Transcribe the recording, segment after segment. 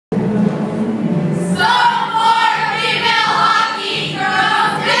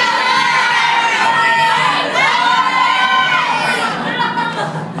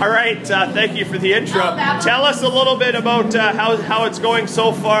great. Thank you for the intro. Tell us a little bit about how it's going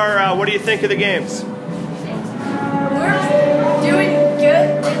so far. What do you think of the games? We're doing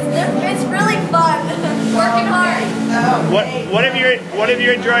good. It's really fun. Working hard. What have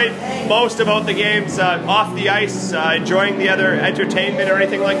you enjoyed most about the games off the ice? Enjoying the other entertainment or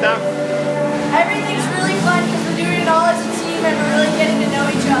anything like that? Everything's really fun because we're doing it all as a team and we're really getting to know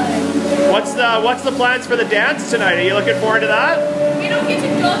each other. What's the plans for the dance tonight? Are you looking forward to that? We don't get to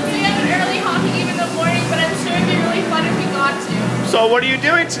go because we have an early hockey game in the morning, but I'm sure it'd be really fun if we got to. So what are you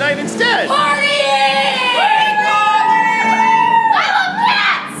doing tonight instead? Partying! I love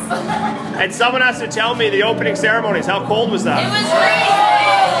cats! And someone has to tell me the opening ceremonies. How cold was that? It was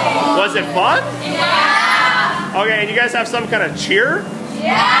freezing! Was it fun? Yeah! Okay, and you guys have some kind of cheer?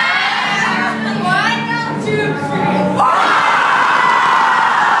 Yeah!